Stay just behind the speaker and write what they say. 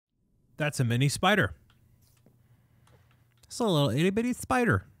That's a mini spider. It's a little itty-bitty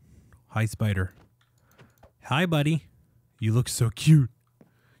spider. Hi, spider. Hi, buddy. You look so cute.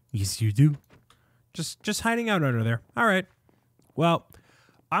 Yes, you do. Just hiding out under there. All right. Well,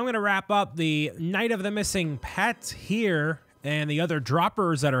 I'm going to wrap up the Night of the Missing Pet here and the other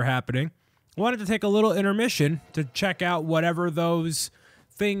droppers that are happening. Wanted to take a little intermission to check out whatever those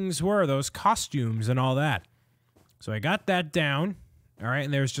things were, those costumes and all that. So I got that down. All right,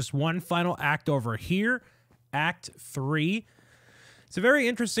 and there's just one final act over here, Act 3. It's a very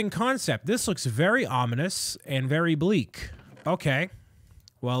interesting concept. This looks very ominous and very bleak. Okay,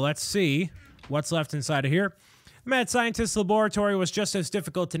 well, let's see what's left inside of here. The mad scientist's laboratory was just as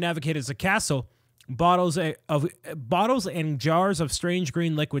difficult to navigate as a castle. Bottles and jars of strange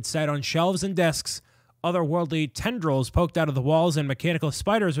green liquid sat on shelves and desks. Otherworldly tendrils poked out of the walls, and mechanical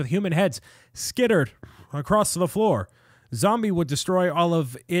spiders with human heads skittered across the floor. Zombie would destroy all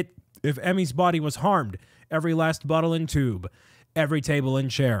of it if Emmy's body was harmed. Every last bottle and tube. Every table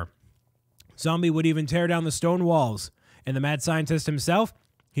and chair. Zombie would even tear down the stone walls. And the mad scientist himself,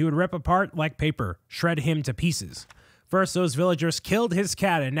 he would rip apart like paper, shred him to pieces. First, those villagers killed his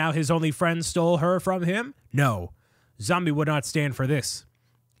cat, and now his only friend stole her from him? No. Zombie would not stand for this.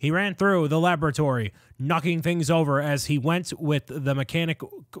 He ran through the laboratory, knocking things over as he went with the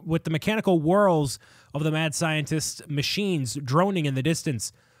mechanical whirls of the mad scientist's machines droning in the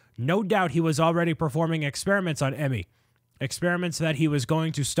distance. No doubt he was already performing experiments on Emmy. Experiments that he was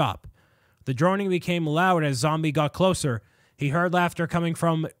going to stop. The droning became loud as Zombie got closer. He heard laughter coming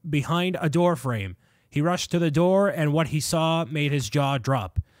from behind a door frame. He rushed to the door, and what he saw made his jaw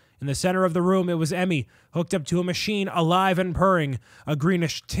drop. In the center of the room, it was Emmy, hooked up to a machine, alive and purring, a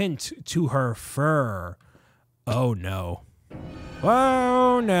greenish tint to her fur. Oh, no.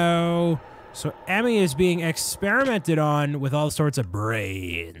 Oh, no. So Emmy is being experimented on with all sorts of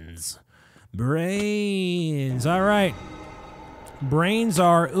brains. Brains. All right. Brains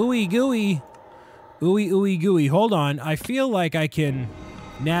are ooey gooey. Ooey ooey gooey. Hold on. I feel like I can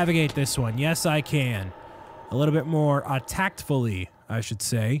navigate this one. Yes, I can. A little bit more tactfully, I should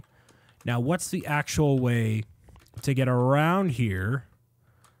say. Now, what's the actual way to get around here?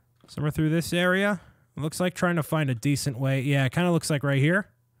 Somewhere through this area? It looks like trying to find a decent way. Yeah, it kind of looks like right here.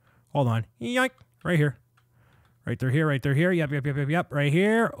 Hold on. Yoink. Right here. Right through here, right through here. Yep. Right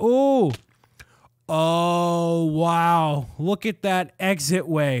here. Ooh. Oh, wow. Look at that exit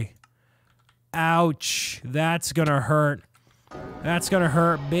way. Ouch. That's gonna hurt. That's gonna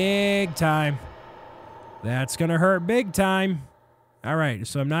hurt big time. That's gonna hurt big time. All right,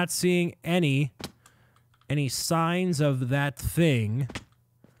 so I'm not seeing any signs of that thing.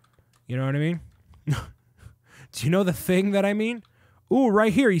 You know what I mean? Do you know the thing that I mean? Ooh,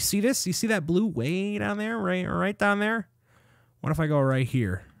 right here. You see this? You see that blue way down there? Right down there? What if I go right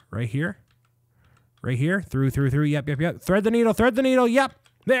here? Right here? Right here? Through. Yep. Thread the needle. Yep.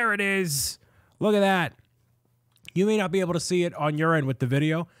 There it is. Look at that. You may not be able to see it on your end with the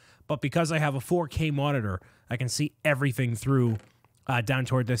video, but because I have a 4K monitor, I can see everything through down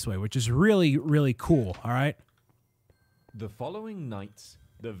toward this way, which is really, really cool, all right? The following nights,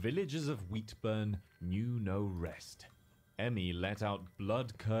 the villagers of Wheatburn knew no rest. Emmy let out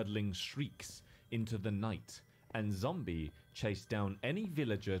blood-curdling shrieks into the night, and Zombie chased down any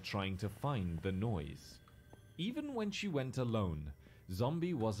villager trying to find the noise. Even when she went alone,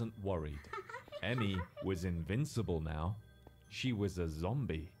 Zombie wasn't worried. Emmy was invincible now. She was a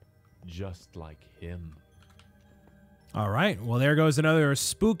zombie, just like him. All right, well, there goes another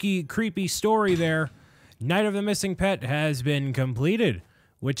spooky, creepy story there. Night of the Missing Pet has been completed,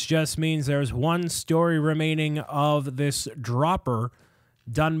 which just means there's one story remaining of this dropper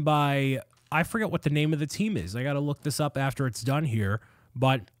done by, I forget what the name of the team is. I got to look this up after it's done here,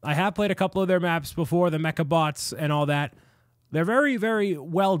 but I have played a couple of their maps before, the Mecha Bots and all that. They're very, very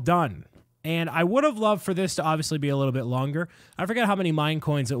well done. And I would have loved for this to obviously be a little bit longer. I forget how many mine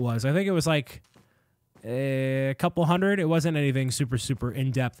coins it was. I think it was like a couple hundred. It wasn't anything super, super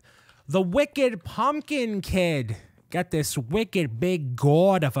in-depth. The Wicked Pumpkin Kid. Got this wicked big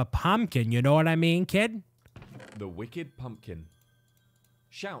gourd of a pumpkin. You know what I mean, kid? The Wicked Pumpkin.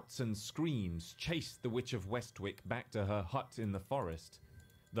 Shouts and screams chased the Witch of Westwick back to her hut in the forest.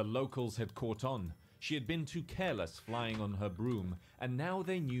 The locals had caught on. She had been too careless flying on her broom, and now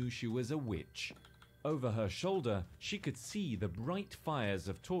they knew she was a witch. Over her shoulder, she could see the bright fires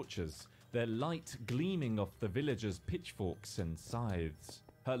of torches, their light gleaming off the villagers' pitchforks and scythes.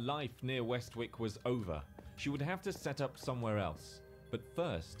 Her life near Westwick was over. She would have to set up somewhere else. But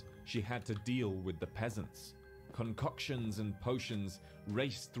first, she had to deal with the peasants. Concoctions and potions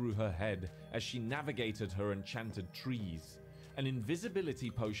raced through her head as she navigated her enchanted trees. An invisibility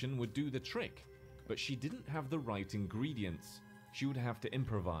potion would do the trick, but she didn't have the right ingredients. She would have to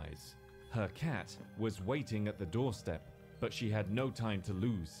improvise. Her cat was waiting at the doorstep, but she had no time to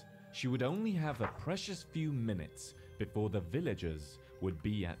lose. She would only have a precious few minutes before the villagers would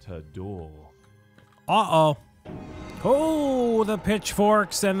be at her door. Uh-oh. Oh, the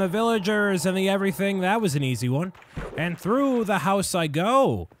pitchforks and the villagers and the everything. That was an easy one. And through the house I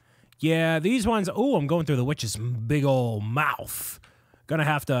go. Yeah, these ones. Oh, I'm going through the witch's big old mouth. Gonna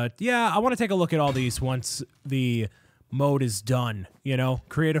have to. Yeah, I want to take a look at all these once the mode is done. You know,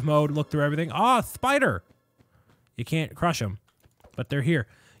 creative mode, look through everything. Ah, spider. You can't crush them, but they're here.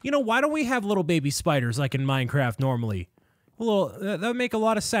 You know, why don't we have little baby spiders like in Minecraft normally? That would make a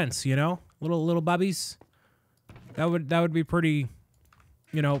lot of sense, you know? Little bubbies. That would be pretty,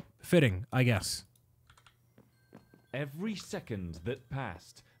 you know, fitting, I guess. Every second that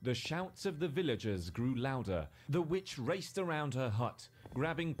passed, the shouts of the villagers grew louder. The witch raced around her hut,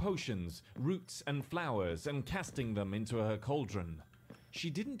 grabbing potions, roots and flowers and casting them into her cauldron. She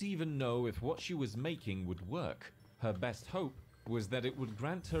didn't even know if what she was making would work. Her best hope was that it would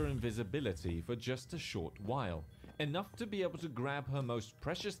grant her invisibility for just a short while, enough to be able to grab her most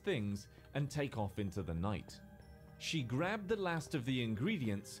precious things and take off into the night. She grabbed the last of the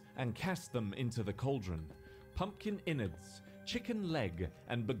ingredients and cast them into the cauldron. Pumpkin innards, chicken leg,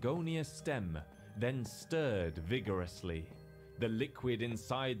 and begonia stem, then stirred vigorously. The liquid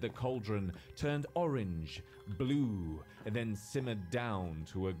inside the cauldron turned orange, blue, and then simmered down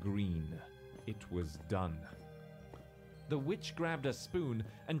to a green. It was done. The witch grabbed a spoon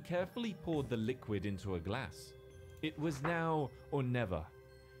and carefully poured the liquid into a glass. It was now or never.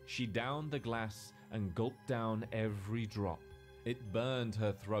 She downed the glass and gulped down every drop. It burned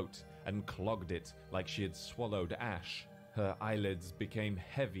her throat and clogged it like she had swallowed ash. Her eyelids became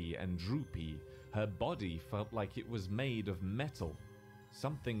heavy and droopy. Her body felt like it was made of metal.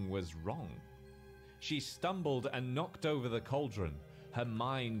 Something was wrong. She stumbled and knocked over the cauldron. Her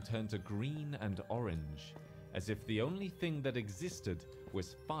mind turned to green and orange, as if the only thing that existed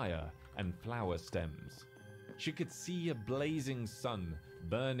was fire and flower stems. She could see a blazing sun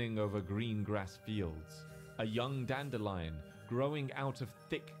burning over green grass fields, a young dandelion growing out of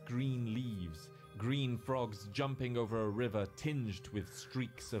thick green leaves, green frogs jumping over a river tinged with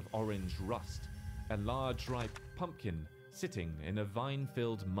streaks of orange rust, a large ripe pumpkin sitting in a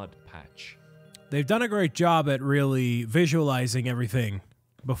vine-filled mud patch. They've done a great job at really visualizing everything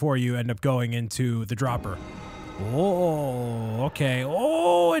before you end up going into the dropper. Oh, okay.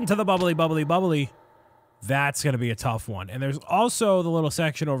 Oh, into the bubbly, bubbly, bubbly. That's going to be a tough one. And there's also the little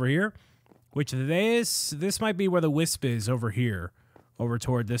section over here, which this might be where the wisp is over here, over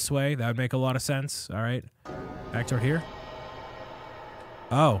toward this way. That would make a lot of sense. All right. Back toward here.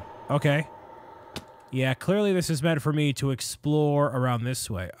 Oh, okay. Yeah, clearly this is meant for me to explore around this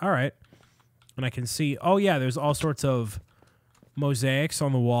way. All right. And I can see, oh yeah, there's all sorts of mosaics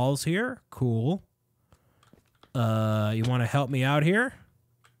on the walls here. Cool. You want to help me out here?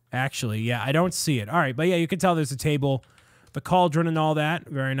 Actually, yeah, I don't see it. All right, but yeah, you can tell there's a table, the cauldron and all that.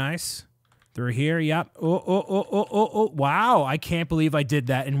 Very nice. Through here, yep. Oh. Wow, I can't believe I did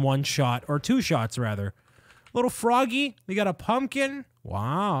that in one shot, or two shots, rather. Little froggy. We got a pumpkin.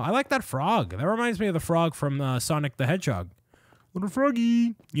 Wow, I like that frog. That reminds me of the frog from Sonic the Hedgehog. Little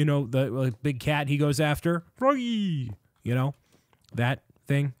froggy. You know, the big cat he goes after. Froggy. You know, that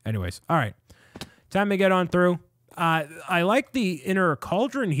thing. Anyways, all right. Time to get on through. I like the inner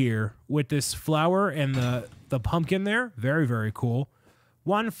cauldron here with this flower and the pumpkin there. Very, very cool.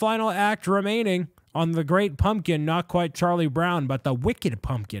 One final act remaining on the great pumpkin, not quite Charlie Brown, but the wicked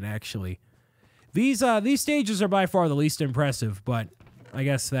pumpkin, actually. These stages are by far the least impressive, but I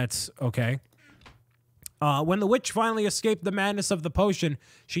guess that's okay. When the witch finally escaped the madness of the potion,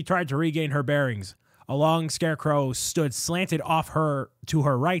 she tried to regain her bearings. A long scarecrow stood slanted off her to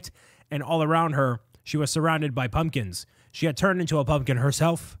her right, and all around her, she was surrounded by pumpkins. She had turned into a pumpkin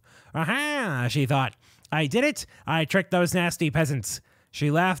herself. Aha, she thought. I did it. I tricked those nasty peasants. She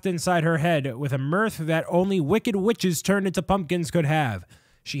laughed inside her head with a mirth that only wicked witches turned into pumpkins could have.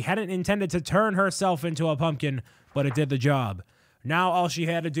 She hadn't intended to turn herself into a pumpkin, but it did the job. Now all she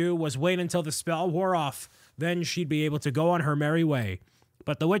had to do was wait until the spell wore off. Then she'd be able to go on her merry way.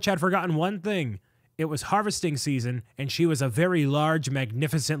 But the witch had forgotten one thing. It was harvesting season, and she was a very large,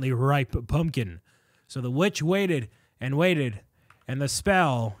 magnificently ripe pumpkin. So the witch waited, and the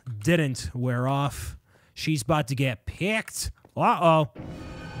spell didn't wear off. She's about to get picked. Uh-oh.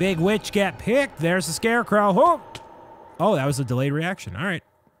 Big witch get picked. There's the scarecrow. Oh, that was a delayed reaction. All right.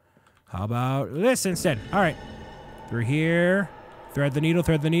 How about this instead? All right. Through here. Thread the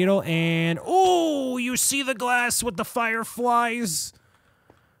needle, and... Oh, you see the glass with the fireflies?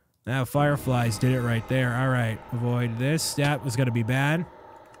 Now, fireflies did it right there. All right, avoid this. That was going to be bad.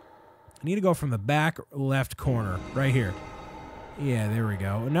 I need to go from the back left corner, right here. Yeah, there we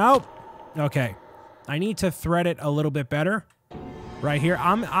go. Nope. Okay. I need to thread it a little bit better. Right here.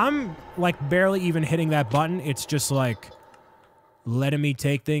 I'm like barely even hitting that button. It's just like letting me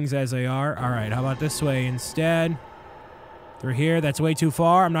take things as they are. All right, how about this way instead? Through here. That's way too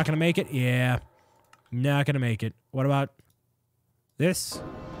far. I'm not going to make it. Yeah. Not going to make it. What about this?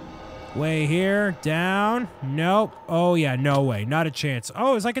 Way here. Down. Nope. Oh, yeah. No way. Not a chance.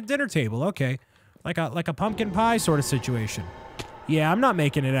 Oh, it's like a dinner table. Okay. Like a pumpkin pie sort of situation. Yeah, I'm not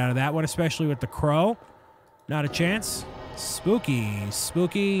making it out of that one, especially with the crow. Not a chance. Spooky.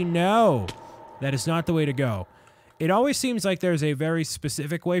 Spooky. No. That is not the way to go. It always seems like there's a very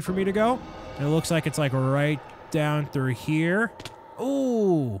specific way for me to go. And it looks like it's like right down through here.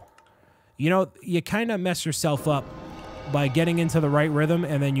 Ooh. You know, you kind of mess yourself up by getting into the right rhythm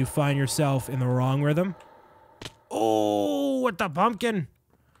and then you find yourself in the wrong rhythm. Oh, with the pumpkin.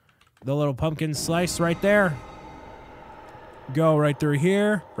 The little pumpkin slice right there. Go right through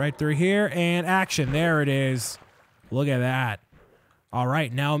here, and action. There it is. Look at that. All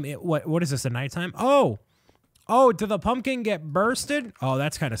right, now what is this, a nighttime? Oh, did the pumpkin get bursted? Oh,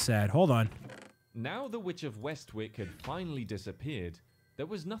 that's kind of sad. Hold on. Now the Witch of Westwick had finally disappeared, there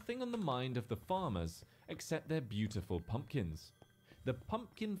was nothing on the mind of the farmers except their beautiful pumpkins. The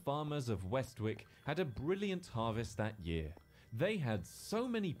pumpkin farmers of Westwick had a brilliant harvest that year. They had so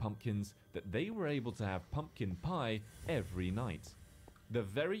many pumpkins that they were able to have pumpkin pie every night. The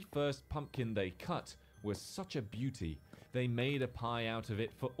very first pumpkin they cut was such a beauty, they made a pie out of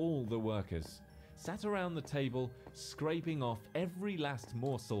it for all the workers, sat around the table, scraping off every last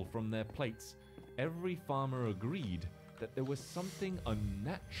morsel from their plates. Every farmer agreed that there was something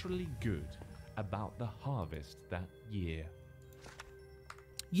unnaturally good about the harvest that year.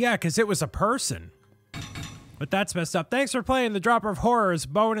 Yeah, because it was a person. But that's messed up. Thanks for playing. The Dropper of Horrors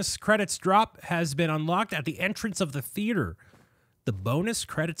bonus credits drop has been unlocked at the entrance of the theater. The bonus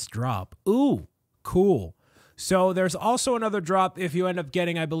credits drop. Ooh, cool. So there's also another drop if you end up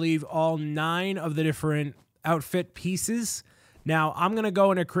getting, I believe, all 9 of the different outfit pieces. Now, I'm going to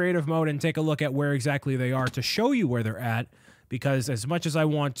go into creative mode and take a look at where exactly they are to show you where they're at, because as much as I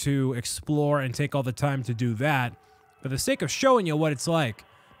want to explore and take all the time to do that, for the sake of showing you what it's like,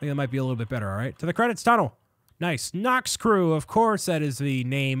 I think that might be a little bit better, all right? To the credits tunnel. Nice. Noxcrew, of course, that is the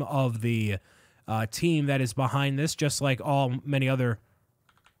name of the team that is behind this, just like all many other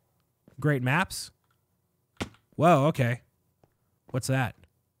great maps. Whoa, okay. What's that?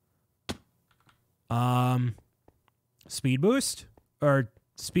 Speed boost? Or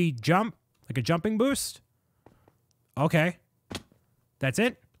speed jump? Like a jumping boost? Okay. That's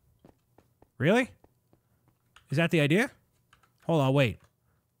it? Really? Is that the idea? Hold on, wait.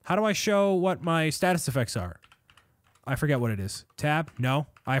 How do I show what my status effects are? I forget what it is. Tab? No,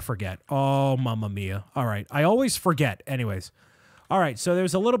 I forget. Oh, mamma mia. All right. I always forget. Anyways. All right, so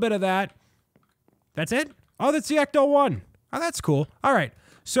there's a little bit of that. That's it? Oh, that's the Ecto 1. Oh, that's cool. All right.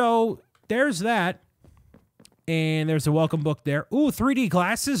 So there's that. And there's a welcome book there. Ooh, 3D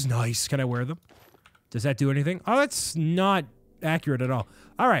glasses. Nice. Can I wear them? Does that do anything? Oh, that's not accurate at all.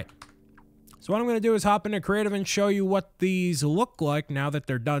 All right. So what I'm going to do is hop into creative and show you what these look like now that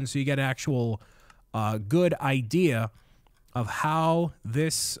they're done, so you get an actual good idea of how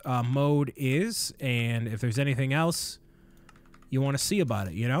this mode is and if there's anything else you want to see about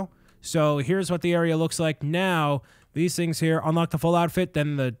it, you know? So here's what the area looks like now. These things here, unlock the full outfit,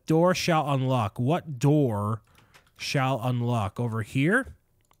 then the door shall unlock. What door shall unlock? Over here?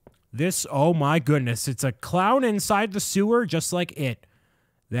 This, oh my goodness, it's a clown inside the sewer just like it.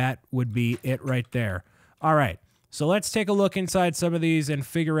 That would be it right there. All right, so let's take a look inside some of these and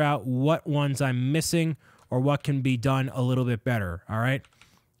figure out what ones I'm missing or what can be done a little bit better, all right?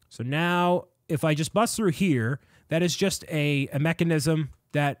 So now, if I just bust through here, that is just a mechanism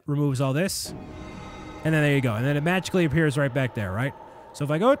that removes all this. And then there you go. And then it magically appears right back there, right? So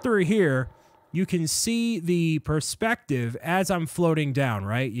if I go through here, you can see the perspective as I'm floating down,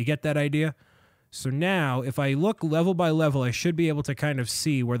 right? You get that idea? So now, if I look level by level, I should be able to kind of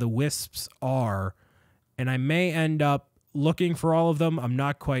see where the wisps are. And I may end up looking for all of them. I'm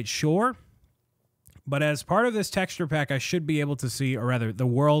not quite sure. But as part of this texture pack, I should be able to see, or rather, the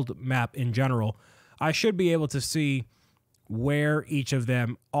world map in general, I should be able to see where each of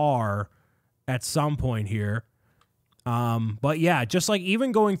them are at some point here. But yeah, just like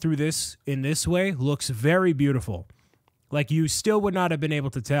even going through this in this way looks very beautiful. Like you still would not have been able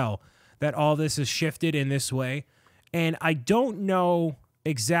to tell that all this is shifted in this way And I don't know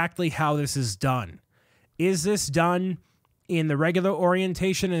exactly how this is done. Is this done in the regular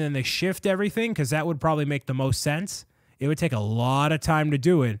orientation and then they shift everything? Because that would probably make the most sense. It would take a lot of time to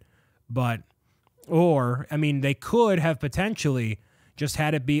do it, but, or, I mean, they could have potentially just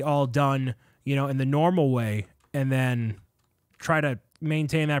had it be all done, you know, in the normal way and then try to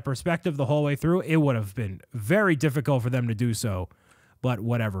maintain that perspective the whole way through. It would have been very difficult for them to do so, but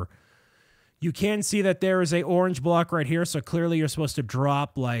whatever. You can see that there is a orange block right here, so clearly you're supposed to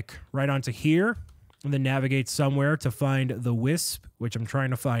drop like right onto here and then navigate somewhere to find the wisp, which I'm trying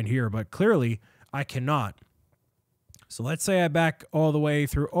to find here, but clearly I cannot. So let's say I back all the way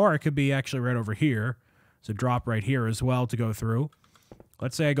through, or it could be actually right over here. So drop right here as well to go through.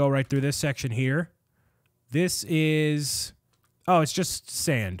 Let's say I go right through this section here. This is, oh, it's just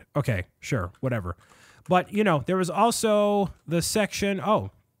sand. Okay, sure, whatever. But, you know, there was also the section,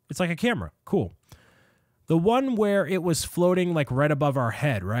 oh, it's like a camera. Cool. The one where it was floating like right above our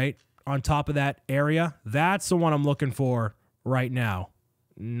head, right? On top of that area. That's the one I'm looking for right now.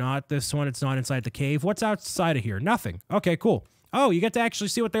 Not this one. It's not inside the cave. What's outside of here? Nothing. Okay, cool. Oh, you get to actually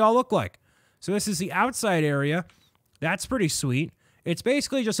see what they all look like. So this is the outside area. That's pretty sweet. It's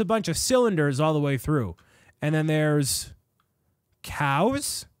basically just a bunch of cylinders all the way through. And then there's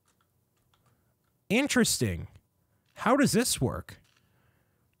cows. Interesting. How does this work?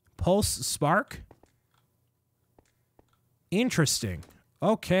 Pulse spark. Interesting.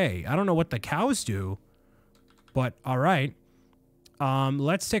 Okay. I don't know what the cows do, but all right.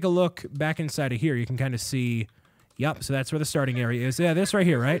 Let's take a look back inside of here. You can kind of see, yep, so that's where the starting area is. Yeah, this right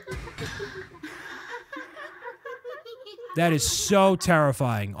here, right? That is so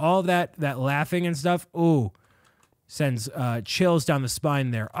terrifying. All that laughing and stuff, ooh, sends chills down the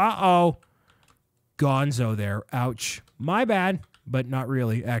spine there. Uh-oh. Gonzo there. Ouch. My bad, but not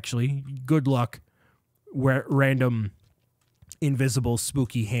really, actually. Good luck. Random invisible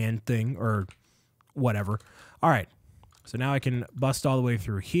spooky hand thing or whatever. All right. So now I can bust all the way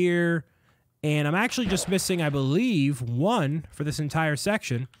through here. And I'm actually just missing, I believe, one for this entire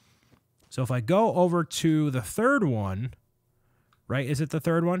section. So if I go over to the third one, right? Is it the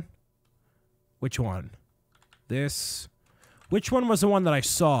third one? Which one? This. Which one was the one that I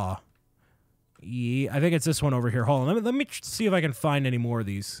saw? Yeah, I think it's this one over here. Hold on. Let me see if I can find any more of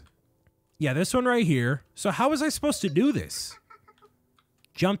these. Yeah, this one right here. So how was I supposed to do this?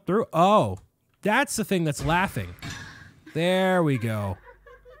 Jump through? Oh, that's the thing that's laughing. There we go.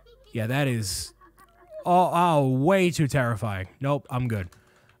 Yeah, that is way too terrifying. Nope, I'm good.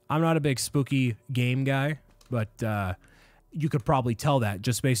 I'm not a big spooky game guy, but you could probably tell that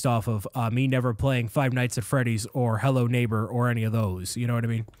just based off of me never playing Five Nights at Freddy's or Hello Neighbor or any of those. You know what I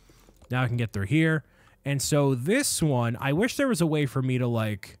mean? Now I can get through here. And so this one, I wish there was a way for me to,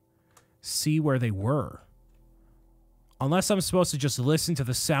 like, see where they were. Unless I'm supposed to just listen to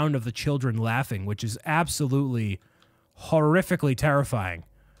the sound of the children laughing, which is absolutely horrifically terrifying.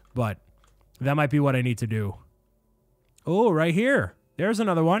 But that might be what I need to do. Oh, right here. There's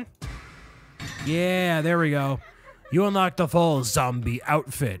another one. Yeah, there we go. You unlock the full zombie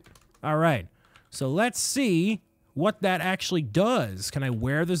outfit. All right. So let's see what that actually does. Can I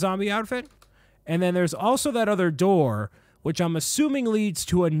wear the zombie outfit? And then there's also that other door, which I'm assuming leads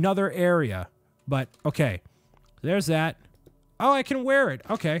to another area. But, okay. There's that. Oh, I can wear it.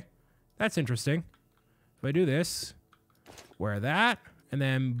 Okay. That's interesting. If I do this, wear that, and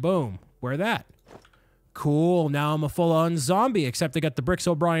then boom, wear that. Cool. Now I'm a full-on zombie, except I got the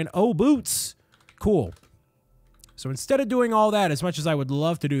BricksOBrian O boots. Cool. So instead of doing all that, as much as I would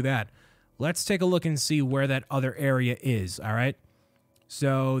love to do that, let's take a look and see where that other area is, all right?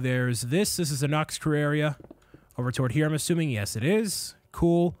 So there's this. This is a Noxcrew area. Over toward here, I'm assuming. Yes, it is.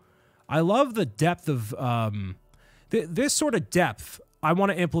 Cool. I love the depth of... this sort of depth, I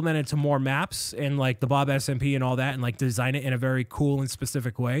want to implement into more maps and like the Bob SMP and all that and like design it in a very cool and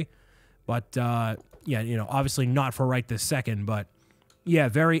specific way. But yeah, you know, obviously not for right this second, but yeah,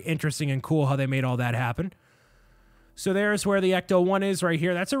 very interesting and cool how they made all that happen. So there's where the Ecto-1 is right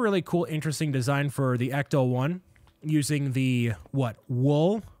here. That's a really cool, interesting design for the Ecto-1 using the, what,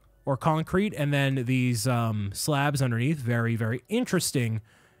 wool or concrete and then these slabs underneath. Very, very interesting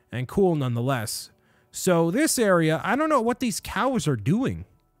and cool nonetheless. So this area, I don't know what these cows are doing.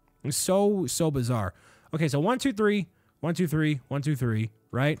 It's so bizarre. Okay, so 1, 2, 3, 1, 2, 3, 1, 2, 3,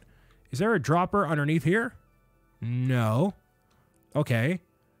 right? Is there a dropper underneath here? No. Okay,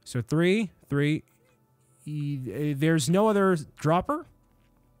 so 3, 3. There's no other dropper?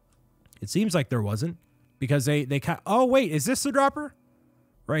 It seems like there wasn't. Because they oh, wait, is this the dropper?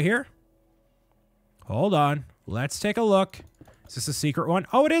 Right here? Hold on. Let's take a look. Is this a secret one?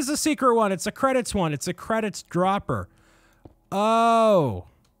 Oh, it is a secret one. It's a credits one. It's a credits dropper. Oh.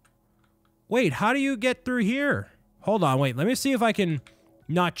 Wait, how do you get through here? Hold on, wait. Let me see if I can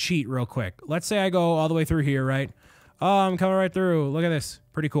not cheat real quick. Let's say I go all the way through here, right? Oh, I'm coming right through. Look at this.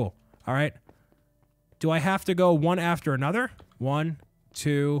 Pretty cool. All right. Do I have to go one after another? 1,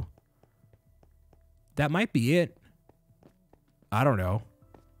 2. That might be it. I don't know.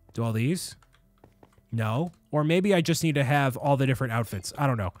 Do all these? No. Or maybe I just need to have all the different outfits. I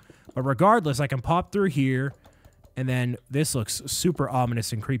don't know. But regardless, I can pop through here. And then this looks super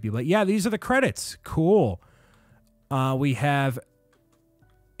ominous and creepy. But yeah, these are the credits. Cool. We have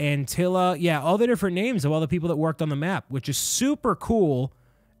Antilla. Yeah, all the different names of all the people that worked on the map, which is super cool.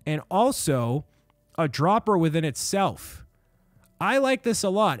 And also a dropper within itself. I like this a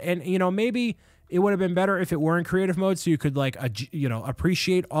lot. And, you know, maybe it would have been better if it were in creative mode so you could, like, you know,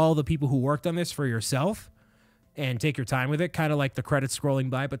 appreciate all the people who worked on this for yourself and take your time with it, kind of like the credits scrolling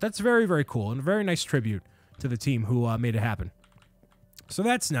by. But that's very, very cool and a very nice tribute to the team who made it happen. So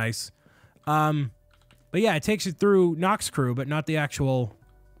that's nice. But yeah, it takes you through Noxcrew, but not the actual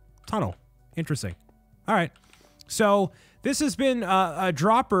tunnel. Interesting. All right. So this has been a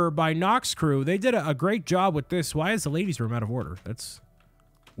dropper by Noxcrew. They did a great job with this. Why is the ladies' room out of order? That's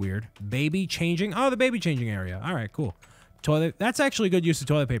weird. Baby changing. Oh, the baby changing area. All right, cool. Toilet. That's actually good use of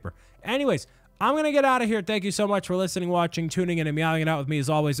toilet paper. Anyways, I'm going to get out of here. Thank you so much for listening, watching, tuning in, and meowing it out with me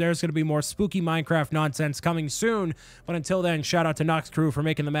as always. There's going to be more spooky Minecraft nonsense coming soon. But until then, shout out to Noxcrew for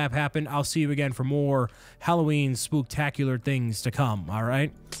making the map happen. I'll see you again for more Halloween spooktacular things to come, all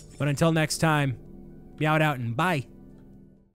right? But until next time, meow it out and bye.